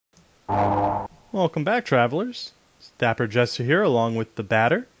Welcome back, travelers. It's TheDapperJester here, along with the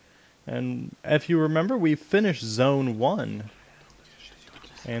Batter. And if you remember, we finished Zone 1.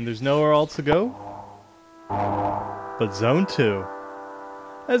 And there's nowhere else to go but Zone 2.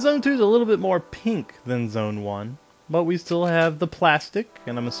 Zone 2 is a little bit more pink than Zone 1, but we still have the plastic,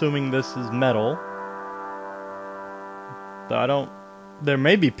 and I'm assuming this is metal. Though there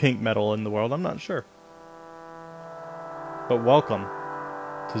may be pink metal in the world, I'm not sure. But welcome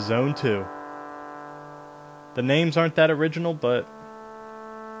to Zone 2. The names aren't that original, but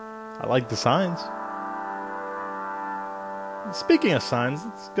I like the signs. Speaking of signs,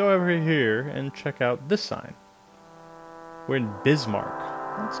 let's go over here and check out this sign. We're in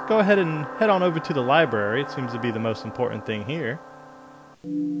Bismarck. Let's go ahead and head on over to the library. It seems to be the most important thing here.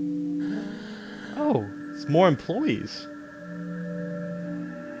 Oh, it's more employees.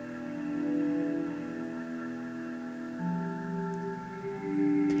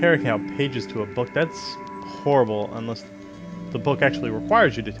 Tearing out pages to a book, that's horrible unless the book actually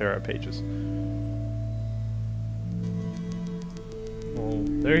requires you to tear out pages. Well,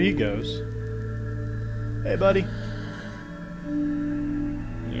 there he goes. Hey, buddy.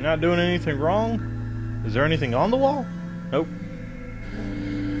 You're not doing anything wrong? Is there anything on the wall? Nope.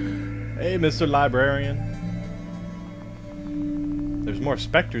 Hey, Mr. Librarian. There's more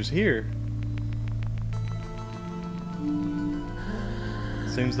specters here.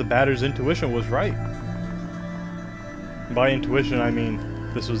 Seems the Batter's intuition was right. By intuition, I mean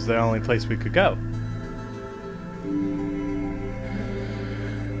this was the only place we could go.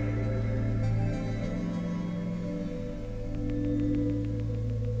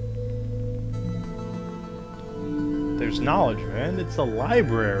 There's knowledge, man. It's a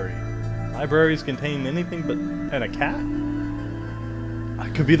library. Libraries contain anything but... and a cat? I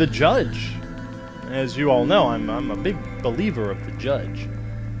could be the judge. As you all know, I'm a big believer of the judge.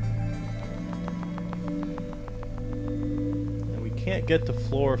 And we can't get to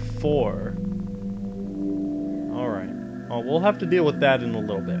floor 4. Alright. Well, we'll have to deal with that in a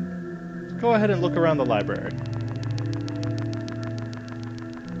little bit. Let's go ahead and look around the library.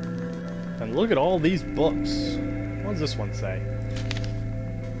 And look at all these books. What does this one say?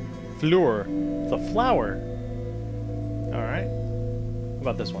 Fleur. It's a flower. Alright. What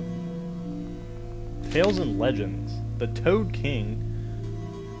about this one? Tales and Legends. The Toad King.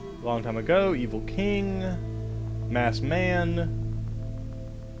 Long time ago. Evil King. Masked Man.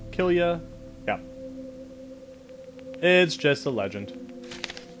 Kill ya. Yeah. It's just a legend.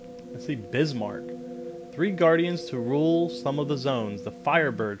 Let's see. Bismarck. 3 guardians to rule some of the zones. The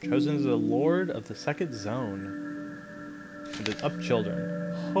Firebird, chosen as the lord of the 2nd zone. And the Up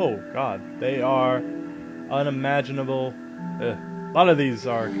Children. Oh god, they are unimaginable. A lot of these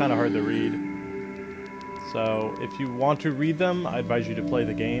are kind of hard to read. So if you want to read them, I advise you to play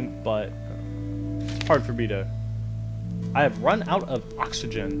the game, but it's hard for me to... I have run out of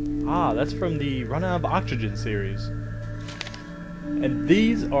oxygen. Ah, that's from the Run Out of Oxygen series. And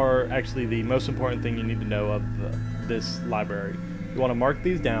these are actually the most important thing you need to know of this library. You want to mark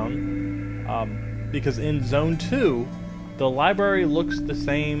these down, because in Zone 2, the library looks the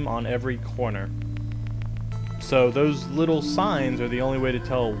same on every corner. So those little signs are the only way to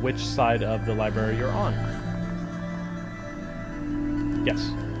tell which side of the library you're on.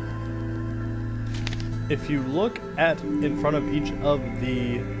 Yes. If you look in front of each of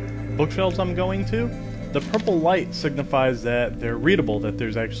the bookshelves I'm going to, the purple light signifies that they're readable, that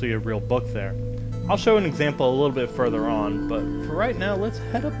there's actually a real book there. I'll show an example a little bit further on, but for right now, let's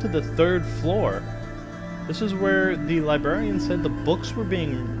head up to the 3rd floor. This is where the librarian said the books were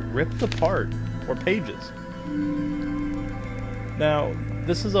being ripped apart, or pages. Now,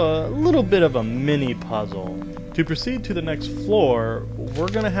 this is a little bit of a mini puzzle. To proceed to the next floor, we're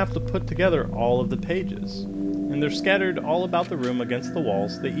going to have to put together all of the pages. And they're scattered all about the room against the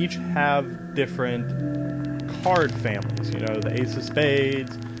walls. They each have different card families. You know, the Ace of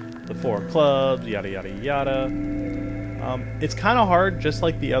Spades, the 4 of Clubs, yada yada yada. It's kind of hard, just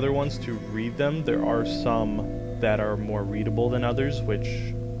like the other ones, to read them. There are some that are more readable than others, which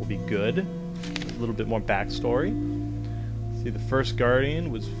will be good. A little bit more backstory. See, the first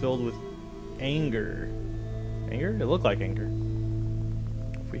guardian was filled with anger. Anger? It looked like anger.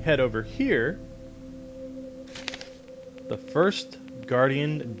 If we head over here, the first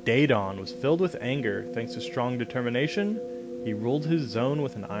guardian, Daedon, was filled with anger. Thanks to strong determination, he ruled his zone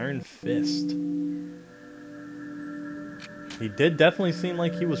with an iron fist. He did definitely seem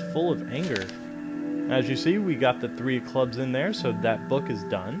like he was full of anger. As you see, we got the 3 clubs in there, so that book is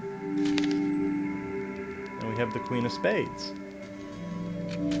done. And we have the Queen of Spades.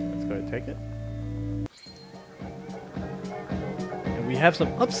 Let's go ahead and take it. And we have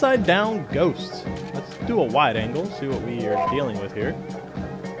some upside down ghosts. Let's do a wide angle, see what we are dealing with here.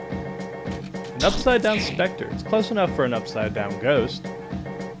 An upside down specter. It's close enough for an upside down ghost.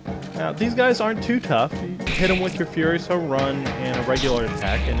 Now, these guys aren't too tough. You hit them with your Furious Run and a regular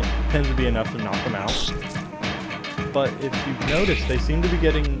attack, and it tends to be enough to knock them out. But if you've noticed, they seem to be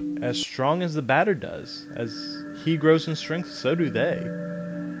getting as strong as the batter does. As he grows in strength, so do they.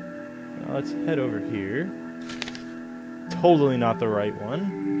 Now, let's head over here. Totally not the right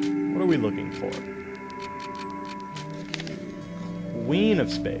one. What are we looking for? Queen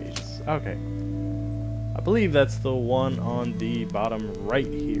of Spades. Okay. I believe that's the one on the bottom right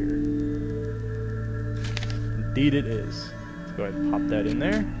here. Indeed it is. Let's go ahead and pop that in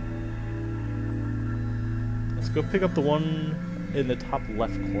there. Let's go pick up the one in the top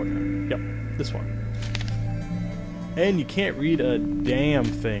left corner. Yep, this one. And you can't read a damn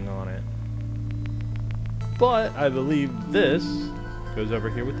thing on it. But I believe this goes over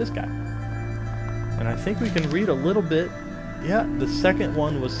here with this guy. And I think we can read a little bit. Yeah, the second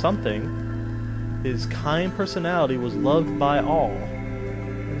one was something. His kind personality was loved by all.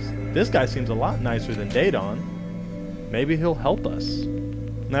 This guy seems a lot nicer than Daedon. Maybe he'll help us.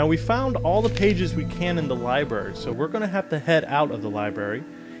 Now, we found all the pages we can in the library, so we're going to have to head out of the library.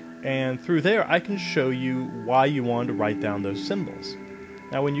 And through there, I can show you why you wanted to write down those symbols.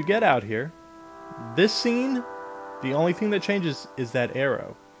 Now, when you get out here, this scene, the only thing that changes is that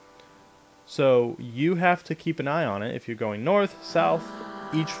arrow. So you have to keep an eye on it. If you're going north, south,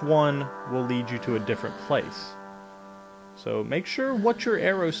 each one will lead you to a different place. So make sure what your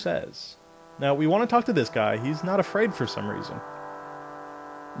arrow says. Now, we want to talk to this guy. He's not afraid for some reason.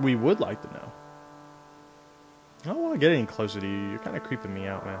 We would like to know. I don't want to get any closer to you. You're kind of creeping me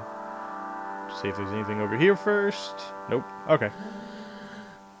out, man. See if there's anything over here first. Nope. Okay.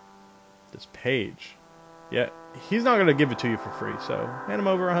 This page. Yeah, he's not going to give it to you for free, so hand him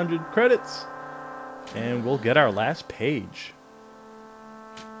over 100 credits, and we'll get our last page.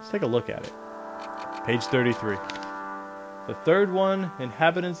 Let's take a look at it. Page 33. The third one,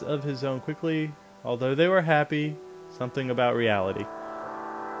 inhabitants of his zone quickly, although they were happy, something about reality.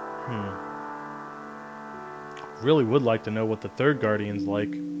 Really would like to know what the third guardian's like.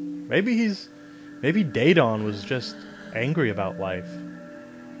 Maybe Daedon was just angry about life.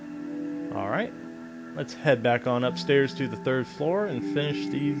 Alright, let's head back on upstairs to the third floor and finish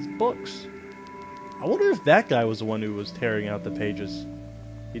these books. I wonder if that guy was the one who was tearing out the pages.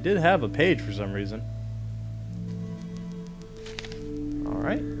 He did have a page for some reason.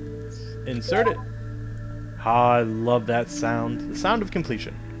 Alright, let's insert it. Ah, I love that sound. The sound of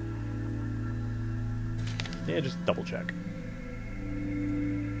completion. Yeah, just double check.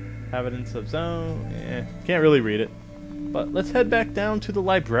 Inhabitants of zone. Can't really read it. But let's head back down to the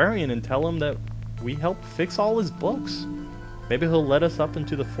librarian and tell him that we helped fix all his books. Maybe he'll let us up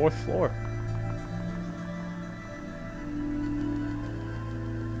into the 4th floor.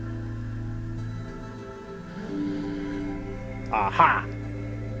 Aha!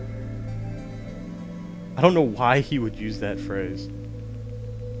 I don't know why he would use that phrase.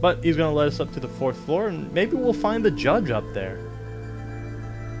 But he's going to let us up to the 4th floor, and maybe we'll find the judge up there.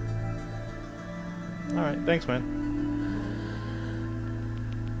 Alright, thanks, man.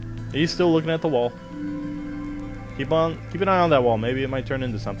 He's still looking at the wall. Keep an eye on that wall. Maybe it might turn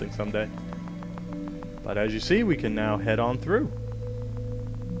into something someday. But as you see, we can now head on through.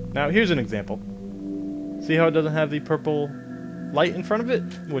 Now, here's an example. See how it doesn't have the purple light in front of it?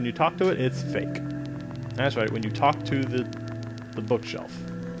 When you talk to it, it's fake. That's right, when you talk to the bookshelf.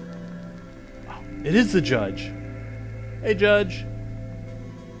 Oh, it is the judge. Hey, judge.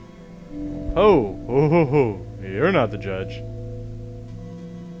 Oh, you're not the judge.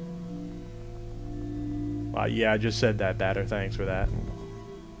 Yeah, I just said that, Batter. Thanks for that.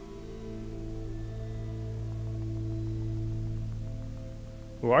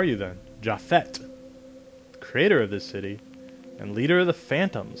 Who are you, then? Japhet, the creator of this city, and leader of the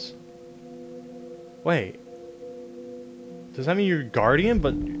Phantoms. Wait. Does that mean you're guardian,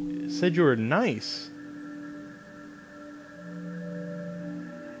 but it said you were nice?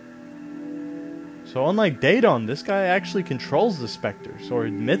 So unlike Daedon, this guy actually controls the specters, or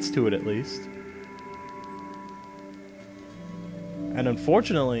admits to it at least. And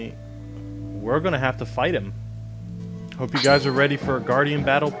unfortunately, we're going to have to fight him. Hope you guys are ready for Guardian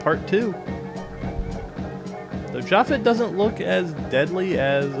Battle Part 2. Though Japhet doesn't look as deadly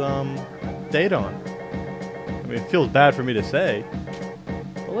as Daedon. I mean, it feels bad for me to say.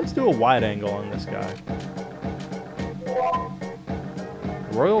 But let's do a wide angle on this guy.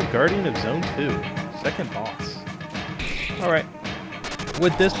 Royal Guardian of Zone 2. Second boss. Alright.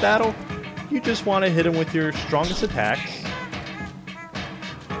 With this battle, you just want to hit him with your strongest attacks.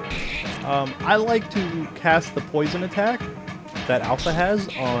 I like to cast the poison attack that Alpha has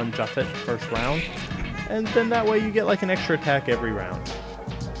on Japhet first round, and then that way you get like an extra attack every round.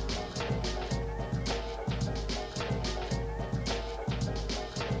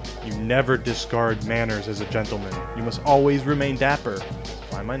 You never discard manners as a gentleman. You must always remain dapper.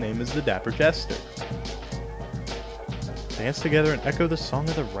 That's why my name is TheDapperJester. Dance together and echo the song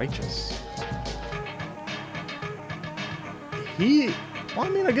of the righteous. Well, I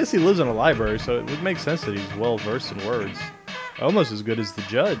mean, I guess he lives in a library, so it would make sense that he's well versed in words. Almost as good as the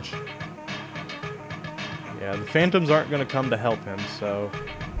judge. Yeah, the phantoms aren't going to come to help him, so...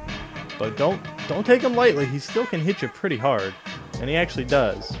 But don't take him lightly, he still can hit you pretty hard. And he actually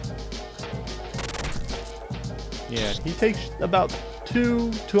does. Yeah, he takes about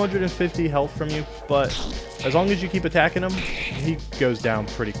 250 health from you, but as long as you keep attacking him, he goes down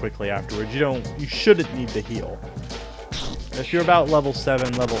pretty quickly afterwards. You shouldn't need to heal. If you're about level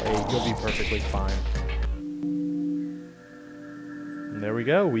 7, level 8, you'll be perfectly fine. And there we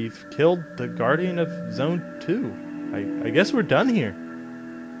go. We've killed the Guardian of Zone 2. I guess we're done here.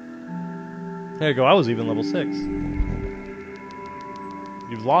 There you go. I was even level 6.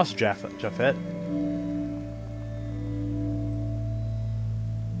 You've lost Japhet.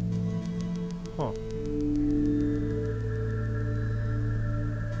 Huh.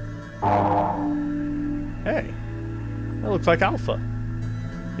 Hey. That looks like Alpha.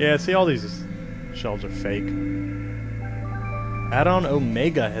 Yeah, see, all these shells are fake. Add-on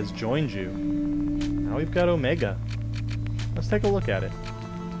Omega has joined you. Now we've got Omega. Let's take a look at it.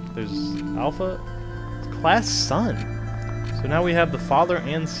 There's Alpha. It's Class Son. So now we have the father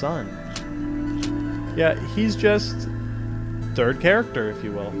and son. Yeah, he's just third character, if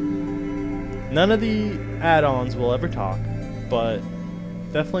you will. None of the add-ons will ever talk, but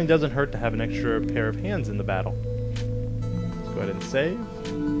definitely doesn't hurt to have an extra pair of hands in the battle. Go ahead and save.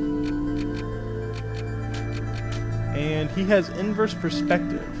 And he has inverse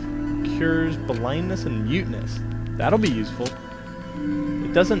perspective. Cures blindness and muteness. That'll be useful.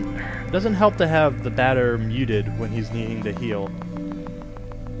 It doesn't help to have the batter muted when he's needing to heal.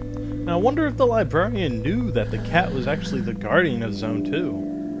 Now I wonder if the librarian knew that the cat was actually the guardian of Zone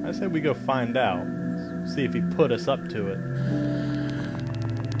 2. I say we go find out. See if he put us up to it.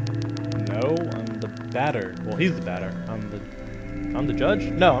 No, I'm the batter. Well, he's the batter. I'm the judge?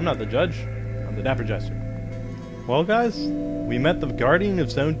 No, I'm not the judge. I'm the Dapper-Jester. Well, guys, we met the Guardian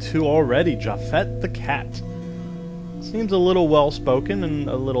of Zone 2 already, Japhet the Cat. Seems a little well-spoken and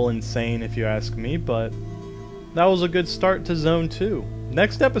a little insane if you ask me, but that was a good start to Zone 2.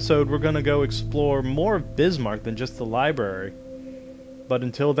 Next episode, we're going to go explore more of Bismarck than just the library. But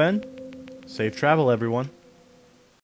until then, safe travel, everyone.